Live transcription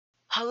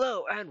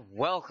Hello and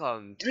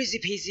welcome to Easy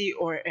Peasy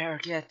or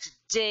Erica.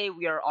 Today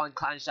we are on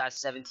Clash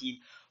 17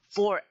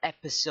 for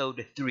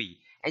episode 3.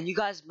 And you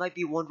guys might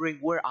be wondering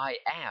where I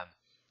am.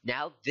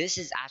 Now this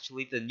is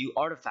actually the new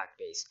artifact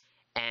base,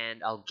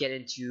 and I'll get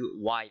into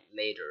why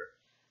later.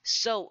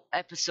 So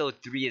episode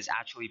 3 is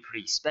actually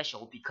pretty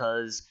special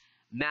because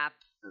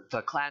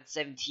the Clan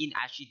 17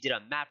 actually did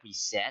a map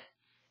reset.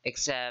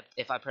 Except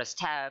if I press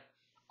tab,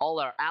 all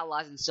our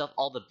allies and stuff,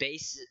 all the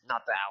base,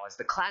 not the allies,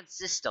 the clan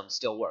system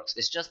still works.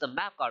 It's just the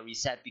map got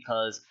reset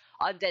because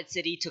Undead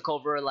City took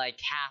over like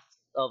half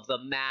of the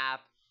map.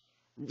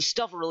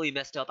 Stuff really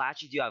messed up. I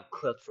actually do have a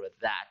clip for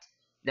that.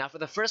 Now for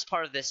the first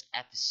part of this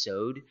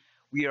episode,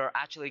 we are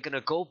actually going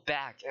to go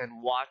back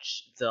and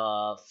watch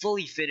the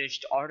fully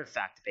finished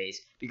artifact base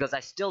because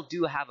I still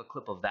do have a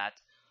clip of that.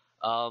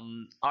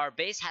 Our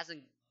base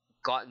hasn't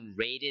gotten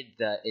raided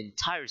the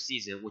entire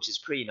season, which is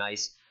pretty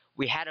nice.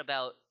 We had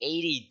about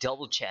 80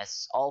 double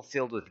chests, all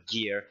filled with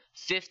gear.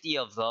 50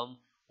 of them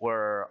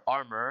were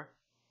armor.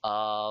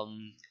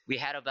 We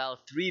had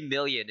about 3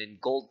 million in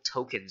gold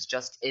tokens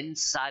just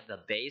inside the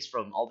base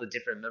from all the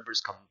different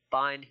members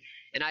combined.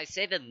 And I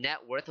say the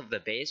net worth of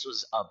the base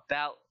was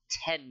about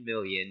 10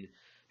 million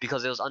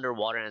because it was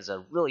underwater and there's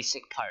a really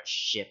sick pirate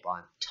ship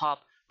on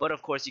top. But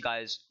of course you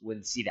guys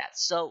wouldn't see that.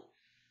 So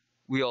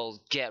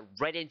we'll get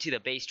right into the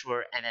base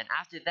tour, and then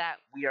after that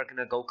we are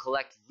gonna go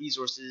collect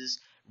resources,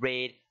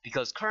 raid,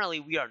 because currently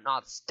we are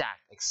not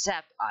stacked,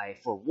 except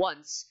for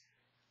once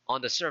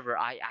on the server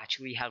I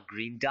actually have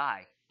green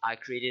dye. I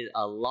created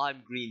a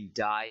lime green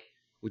dye,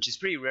 which is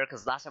pretty rare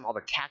because last time all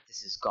the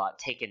cactuses got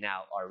taken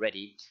out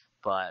already,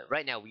 but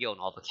right now we own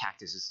all the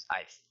cactuses,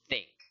 I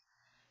think.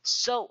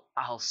 So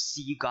I'll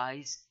see you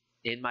guys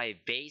in my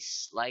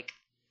base like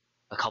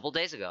a couple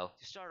days ago.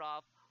 To start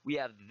off, we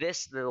have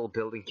this little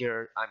building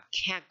here. I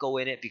can't go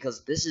in it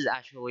because this is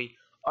actually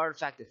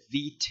Artifact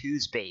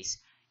V2's base.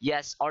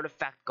 Yes,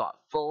 Artifact got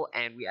full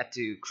and we had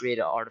to create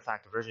an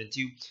Artifact version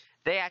 2.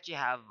 They actually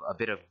have a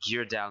bit of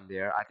gear down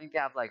there. I think they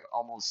have like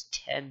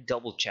almost 10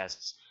 double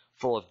chests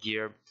full of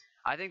gear.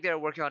 I think they're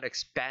working on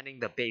expanding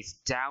the base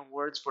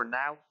downwards for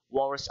now.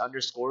 Walrus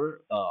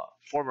underscore,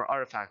 former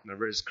Artifact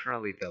member, is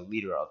currently the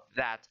leader of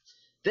that.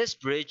 This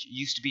bridge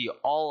used to be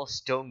all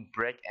stone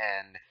brick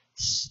and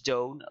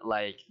stone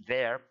like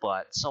there,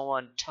 but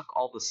someone took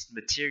all the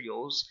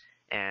materials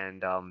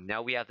and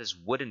now we have this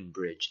wooden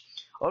bridge.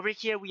 Over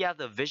here we have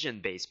the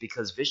Vision base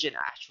because Vision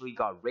actually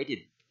got raided,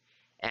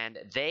 and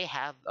they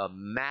have a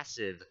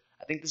massive,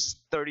 I think this is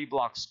 30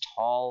 blocks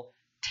tall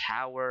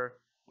tower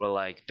or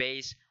like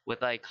base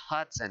with like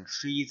huts and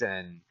trees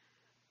and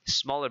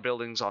smaller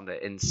buildings on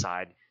the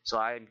inside. So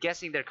I'm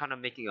guessing they're kind of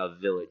making a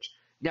village.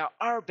 Now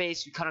our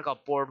base, we kind of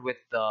got bored with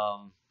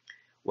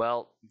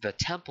the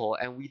temple,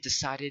 and we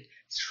decided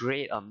to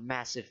create a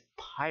massive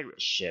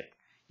pirate ship.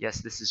 Yes,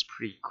 this is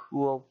pretty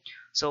cool.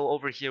 So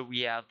over here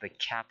we have the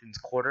captain's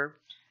quarter.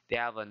 They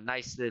have a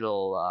nice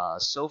little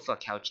sofa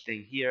couch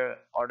thing here,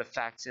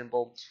 artifact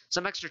symbol,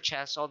 some extra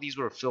chests. All these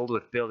were filled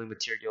with building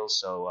materials,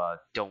 so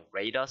don't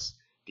raid us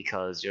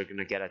because you're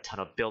gonna get a ton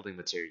of building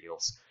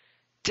materials.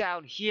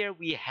 Down here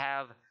we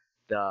have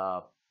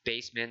the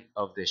basement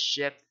of the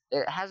ship.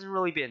 It hasn't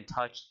really been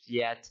touched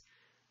yet,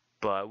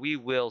 but we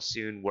will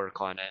soon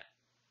work on it.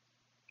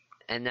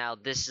 And now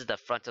this is the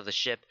front of the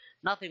ship.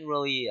 Nothing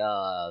really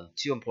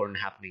too important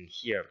happening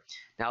here.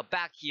 Now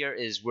back here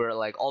is where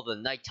like all the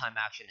nighttime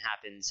action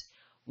happens.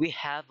 We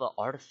have an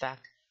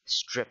artifact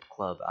strip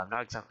club. I'm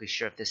not exactly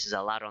sure if this is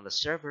allowed on the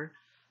server,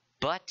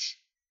 but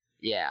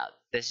yeah,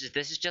 this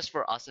is just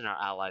for us and our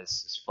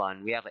allies. It's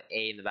fun. We have an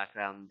A in the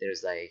background.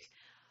 There's like,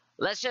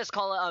 let's just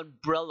call it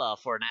umbrella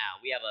for now.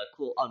 We have a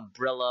cool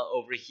umbrella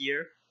over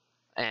here,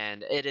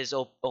 and it is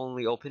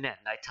only open at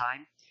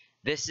nighttime.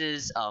 This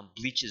is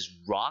Bleach's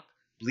rock.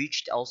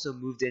 Bleached also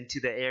moved into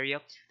the area.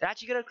 They're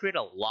actually gonna create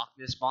a Loch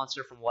Ness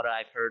monster from what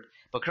I've heard,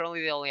 but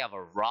currently they only have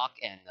a rock,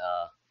 and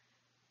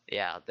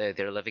yeah,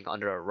 they're living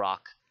under a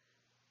rock.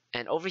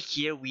 And over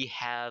here we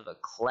have a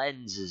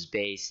Cleanse's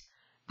base.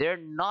 They're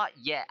not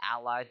yet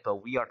allied,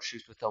 but we are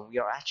truce with them. We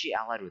are actually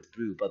allied with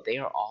Brew, but they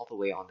are all the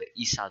way on the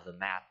east side of the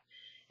map.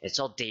 It's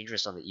all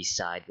dangerous on the east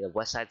side. The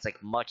west side's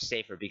like much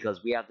safer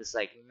because we have this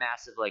like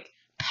massive like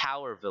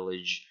power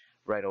village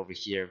right over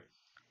here.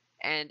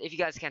 And if you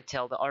guys can't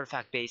tell, the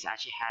artifact base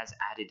actually has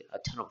added a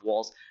ton of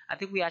walls. I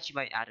think we actually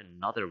might add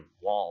another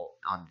wall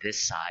on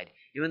this side,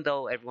 even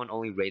though everyone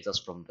only raids us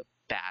from the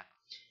back.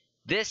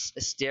 This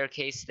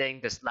staircase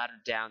thing, this ladder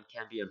down,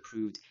 can be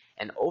improved.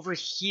 And over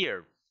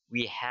here,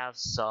 we have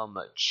some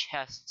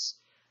chests,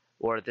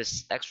 or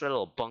this extra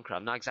little bunker.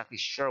 I'm not exactly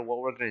sure what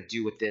we're going to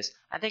do with this.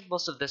 I think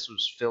most of this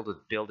was filled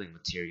with building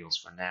materials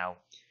for now.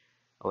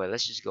 Okay,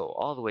 let's just go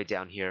all the way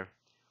down here.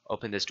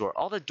 Open this door.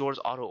 All the doors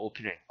auto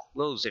open and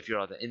close if you're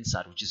on the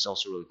inside, which is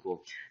also really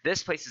cool.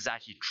 This place is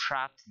actually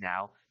trapped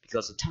now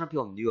because a ton of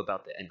people knew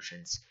about the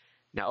entrance.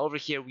 Now over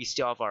here we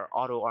still have our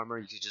auto armor.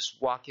 You can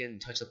just walk in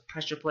and touch the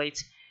pressure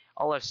plates.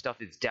 All our stuff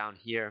is down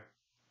here.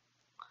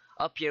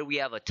 Up here we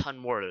have a ton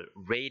more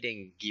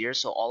raiding gear,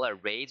 so all our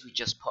raids we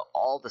just put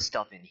all the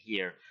stuff in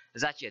here.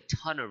 There's actually a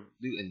ton of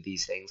loot in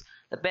these things.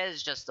 The bed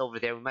is just over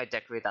there. We might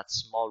decorate that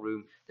small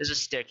room. There's a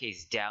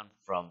staircase down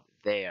from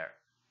there.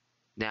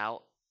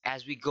 Now,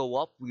 as we go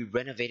up, we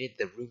renovated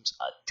the rooms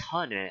a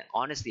ton, and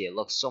honestly, it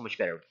looks so much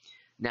better.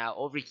 Now,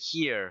 over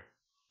here,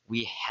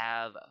 we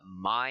have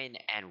mine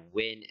and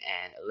Win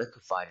and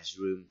Liquefied's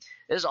room.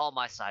 This is all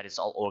my side. It's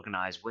all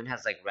organized. Win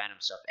has like random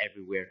stuff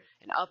everywhere,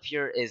 and up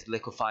here is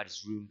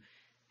Liquefied's room.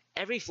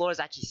 Every floor is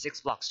actually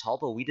 6 blocks tall,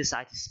 but we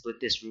decided to split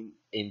this room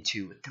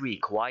into 3.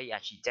 Kawaii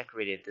actually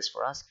decorated this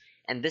for us,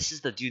 and this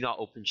is the do not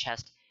open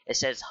chest. It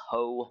says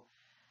ho.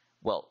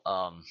 Well,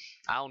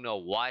 I don't know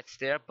why it's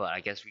there, but I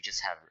guess we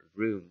just have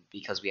room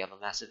because we have a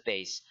massive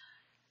base.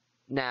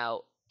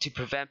 Now, to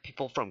prevent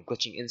people from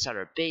glitching inside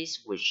our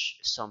base, which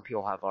some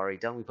people have already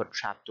done, we put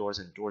trapdoors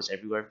and doors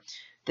everywhere.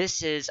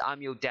 This is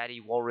I'm Your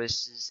Daddy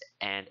Walrus's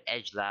and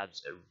Edge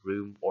Labs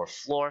room or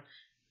floor.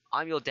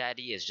 I'm Your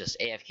Daddy is just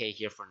AFK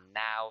here for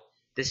now.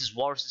 This is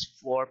Walrus's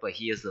floor, but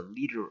he is the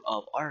leader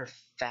of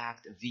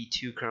Artifact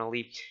V2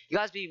 currently. You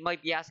guys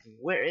might be asking,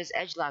 where is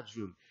Edge Labs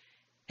room?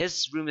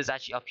 His room is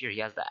actually up here. He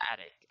has the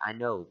attic. I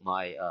know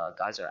my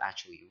guys are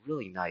actually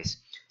really nice.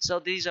 So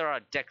these are our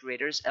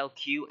decorators,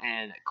 LQ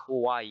and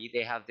Kawaii.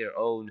 They have their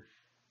own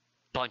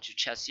bunch of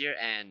chests here,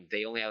 and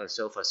they only have a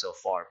sofa so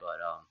far. But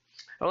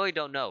I really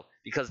don't know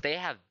because they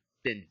have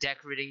been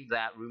decorating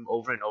that room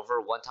over and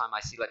over. One time I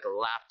see like a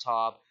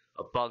laptop,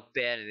 a bunk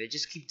bed, and they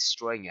just keep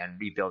destroying it and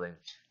rebuilding.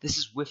 This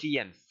is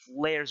Whiffy and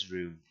Flair's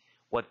room.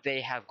 What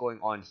they have going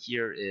on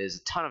here is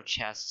a ton of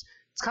chests.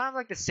 It's kind of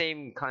like the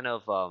same kind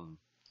of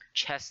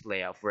chest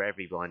layout for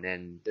everyone,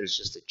 and there's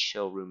just a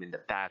chill room in the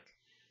back.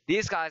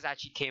 These guys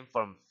actually came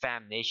from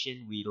Fam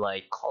Nation. We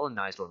like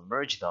colonized or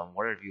merged them,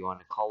 whatever you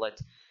want to call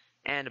it.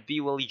 And B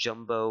Willie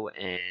Jumbo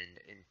and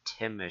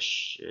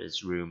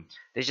Timish's room.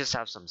 They just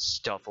have some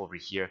stuff over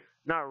here.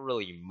 Not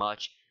really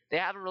much. They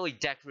haven't really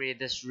decorated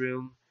this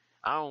room.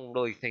 I don't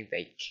really think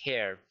they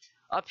care.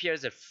 Up here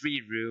is a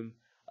free room.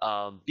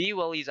 B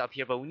Willie's up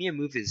here, but we need to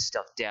move his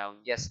stuff down.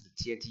 Yes, the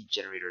TNT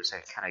generators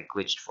have kind of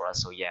glitched for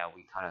us, so yeah,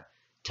 we kind of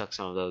took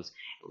some of those.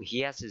 He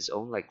has his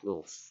own like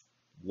little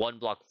 1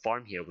 block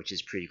farm here, which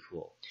is pretty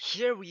cool.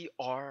 Here we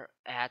are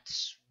at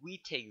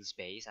Sweeting's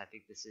base. I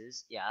think this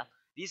is, yeah.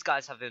 These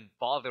guys have been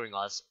bothering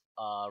us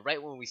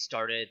right when we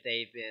started.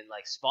 They've been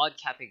like spawn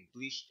capping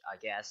Bleach, I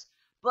guess.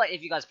 But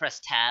if you guys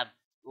press tab,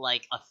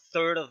 like a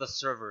third of the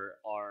server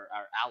are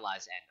our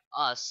allies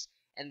and us.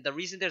 And the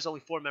reason there's only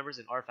 4 members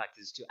in Artifact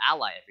is to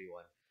ally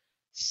everyone.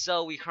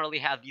 So we currently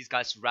have these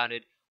guys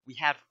surrounded. We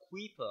have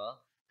Quipa,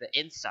 the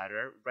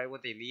insider. Right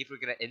when they leave, we're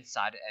gonna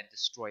inside and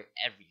destroy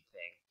everything.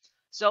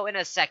 So in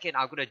a second,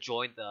 I'm gonna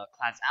join the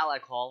clan's ally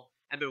call,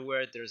 and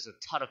beware, there's a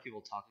ton of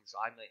people talking, so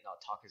I might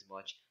not talk as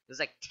much. There's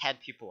like 10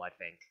 people, I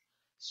think.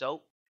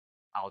 So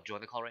I'll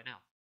join the call right now.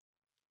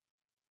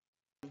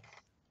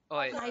 Oh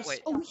wait, Nice.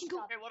 wait. Oh, we can go.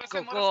 Hey, let us Go,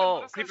 in, let us in, go!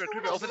 let us in. Creeper,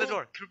 Creeper, open the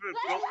door. Creeper,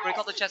 go break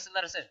all the chests and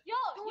let us in. Yo.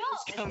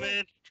 Come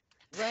in.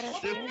 Let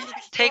us Dude, in.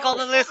 Take all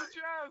the Let's list.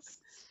 yes.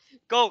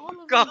 Go,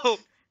 All of go!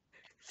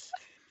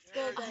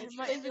 them.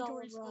 My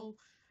inventory's full.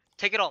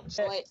 Take it all. Wait,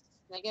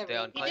 can I get Stay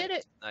on rid of You play. did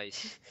it.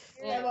 Nice.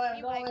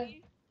 Yeah.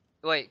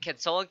 Wait, can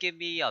someone give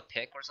me a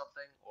pick or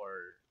something?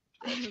 Or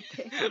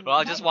Okay. well,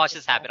 I'll just watch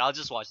this happen. I'll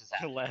just watch this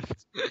happen.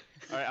 Left.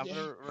 Alright, I'm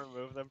gonna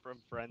remove them from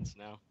friends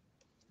now.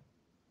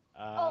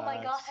 Oh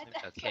my god.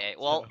 Okay,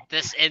 well,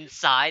 this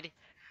inside.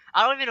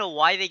 I don't even know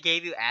why they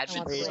gave you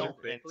admin Wait, so They're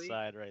quickly.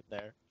 inside right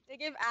there. They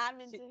give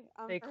admin to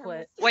They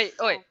quit. Wait,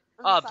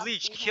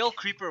 Bleach, kill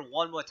Creeper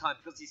one more time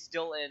because he's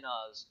still in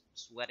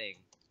sweating.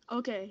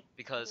 Okay.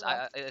 Because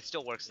it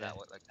still works that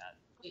way like that.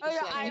 Oh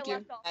yeah, I Thank you.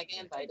 left off I get to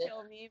invited.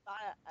 kill me, but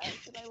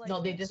I like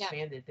No, they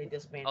disbanded. They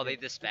disbanded. Oh, they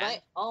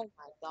disbanded. Oh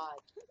my god.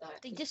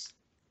 They just.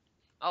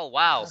 Oh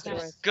wow,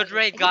 Nice. good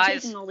raid, They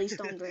guys. taking all these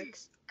stone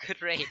bricks.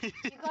 Good raid.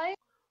 you guys.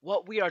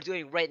 What we are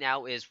doing right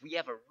now is we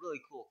have a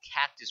really cool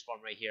cactus farm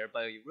right here.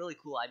 By really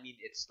cool, I mean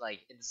it's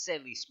like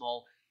insanely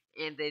small,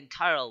 and the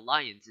entire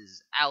alliance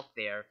is out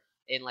there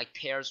in like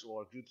pairs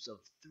or groups of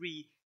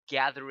 3,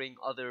 gathering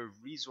other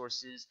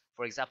resources.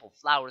 For example,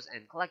 flowers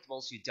and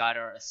collectibles. Who died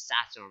our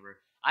assassin armor.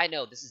 I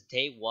know this is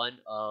day 1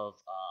 of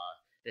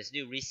this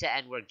new reset,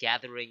 and we're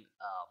gathering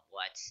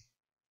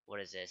what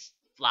is this?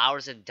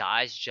 Flowers and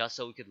dyes just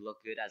so we could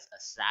look good as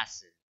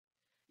assassin.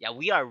 Yeah,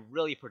 we are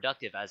really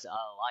productive as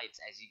alliance,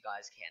 as you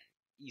guys can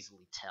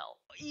easily tell.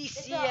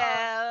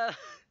 ECM!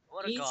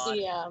 What a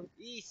god.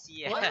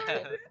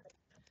 ECM.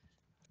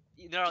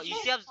 No,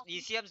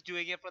 ECM's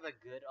doing it for the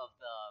good of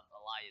the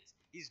alliance.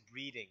 He's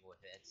breeding with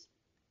it.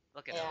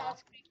 Look at him.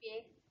 That's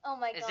creepy. Oh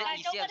my Is god.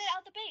 it Don't let ECM's? it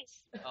out the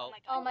base. Oh,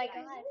 Oh my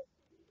god.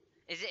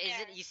 is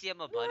it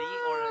ECM a buddy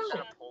or is it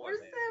a polar We're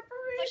bear?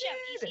 Push him,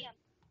 separated. easy him.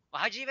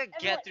 Well, how'd you even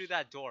Everyone- get through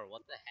that door?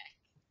 What the heck?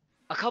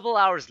 A couple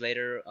hours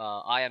later,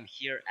 I am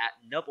here at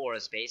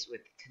Nubora's base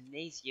with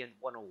Canadian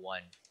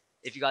 101.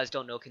 If you guys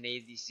don't know,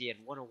 Canadian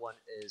 101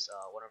 is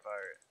one of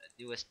our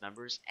newest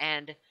members,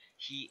 and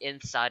he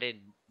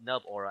incited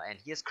Nubora, and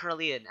he is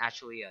currently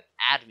actually an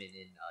admin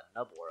in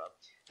Nubora.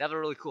 They have a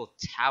really cool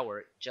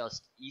tower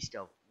just east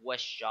of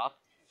West Shop,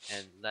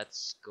 and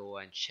let's go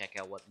and check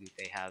out what loot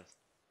they have.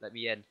 Let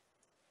me in.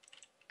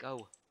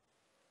 Go.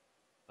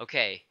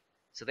 Okay,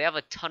 so they have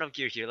a ton of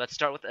gear here. Let's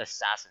start with the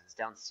assassins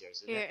downstairs.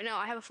 Isn't Here, it? no,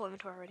 I have a full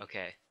inventory already.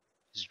 Okay,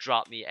 just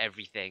drop me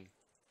everything.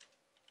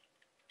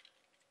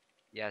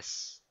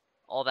 Yes,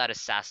 all that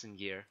assassin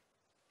gear.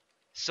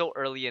 So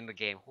early in the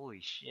game.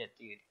 Holy shit,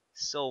 dude.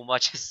 So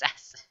much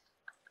assassin.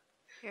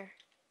 Here.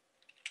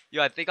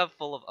 Yo, I think I'm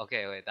full of.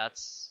 Okay, wait,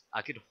 that's.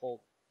 I could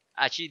hold.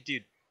 Actually,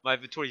 dude, my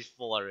inventory's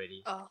full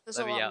already. Oh, there's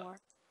Let a me lot out. more.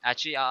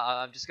 Actually,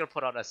 I'm just gonna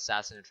put on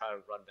assassin and try to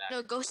run back.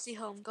 No, go see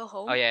home. Go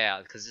home. Oh yeah,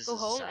 yeah, because this Go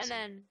is home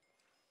assassin.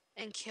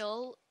 and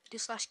kill. Do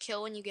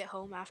 /kill when you get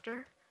home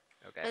after.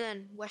 Okay. And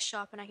then West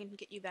Shop, and I can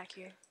get you back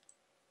here.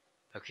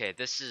 Okay,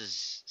 this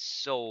is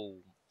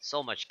so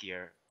much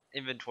gear.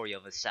 Inventory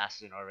of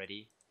assassin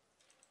already.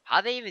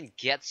 How they even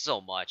get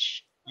so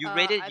much? You I-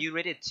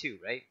 rated 2,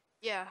 right?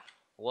 Yeah.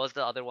 What was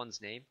the other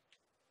one's name?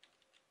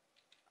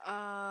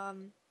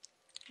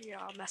 Yeah,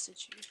 I'll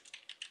message you.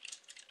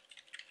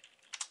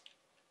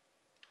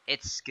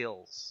 Its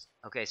skills.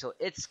 Okay, so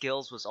its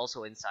skills was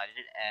also inside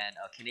it, and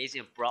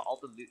Canadian brought all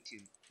the loot to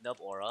Nub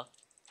Aura,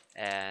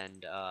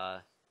 and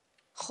Oh,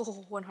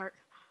 1 heart.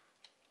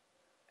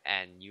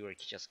 you were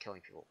just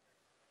killing people.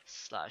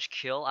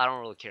 /kill. I don't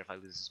really care if I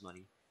lose this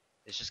money.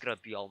 It's just gonna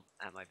be all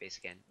at my base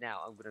again.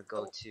 Now I'm gonna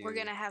go to We're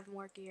gonna have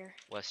more gear.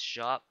 West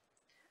Shop.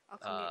 I'll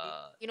come get you.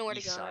 You know where to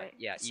East go, side. right?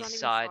 Yeah, It's not east even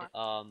side.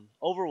 far.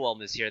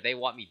 Overwhelm is here. They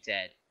want me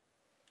dead.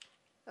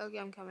 Okay,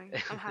 I'm coming.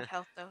 I'm half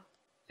health though.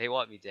 They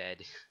want me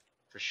dead,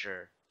 for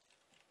sure.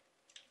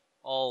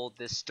 Oh,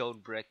 this stone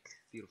brick,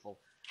 beautiful.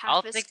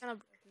 Half is think- kind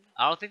of.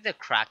 I don't think the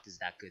cracked is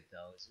that good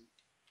though. Is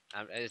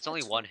it? It's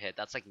only That's one hit.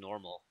 That's like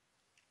normal.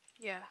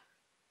 Yeah.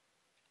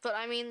 But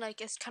I mean,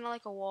 like, it's kind of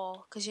like a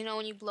wall. Because you know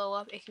when you blow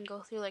up, it can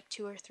go through like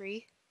 2 or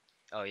 3.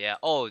 Oh yeah.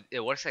 Oh, it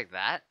works like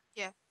that.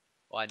 Yeah.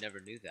 Oh, I never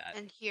knew that.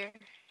 And here.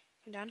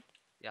 And done.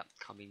 Yep,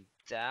 coming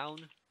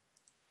down.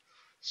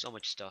 So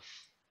much stuff.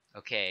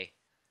 Okay.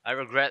 I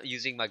regret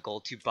using my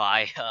gold to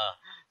buy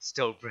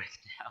stone brick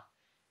now.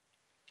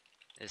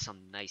 There's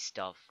some nice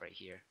stuff right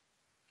here.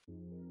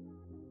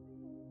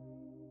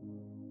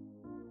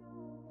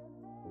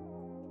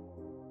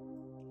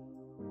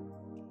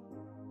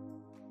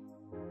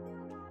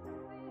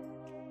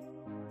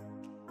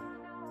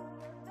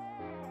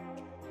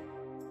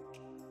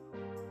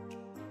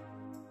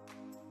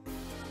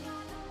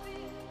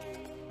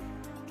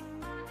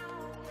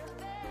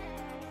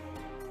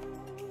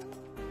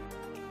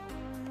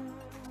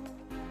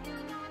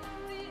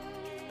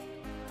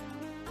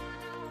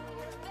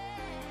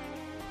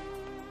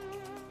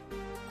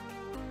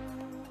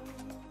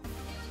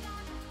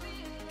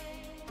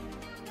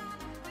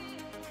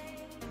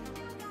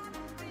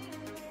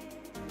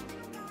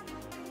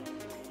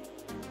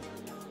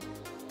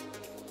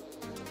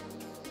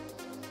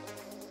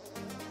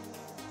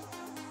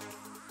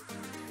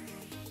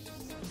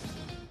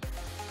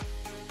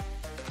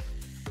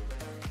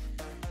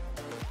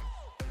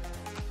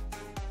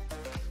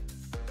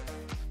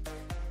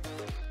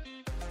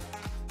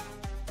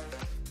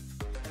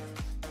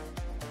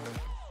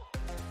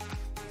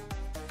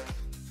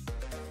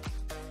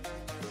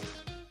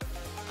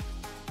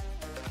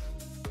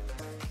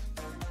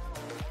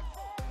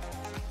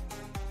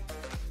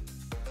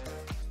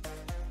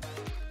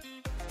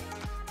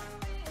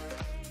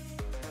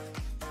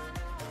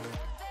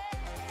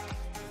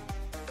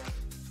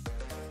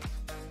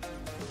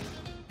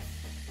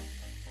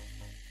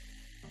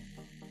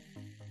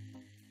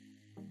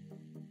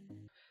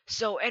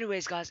 So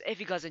anyways guys, if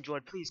you guys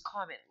enjoyed, please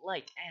comment,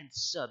 like, and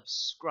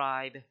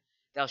subscribe.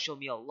 That'll show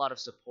me a lot of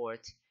support.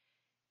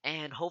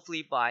 And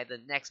hopefully by the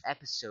next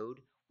episode,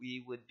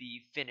 we would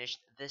be finished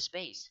this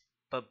base.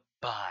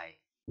 Bye-bye.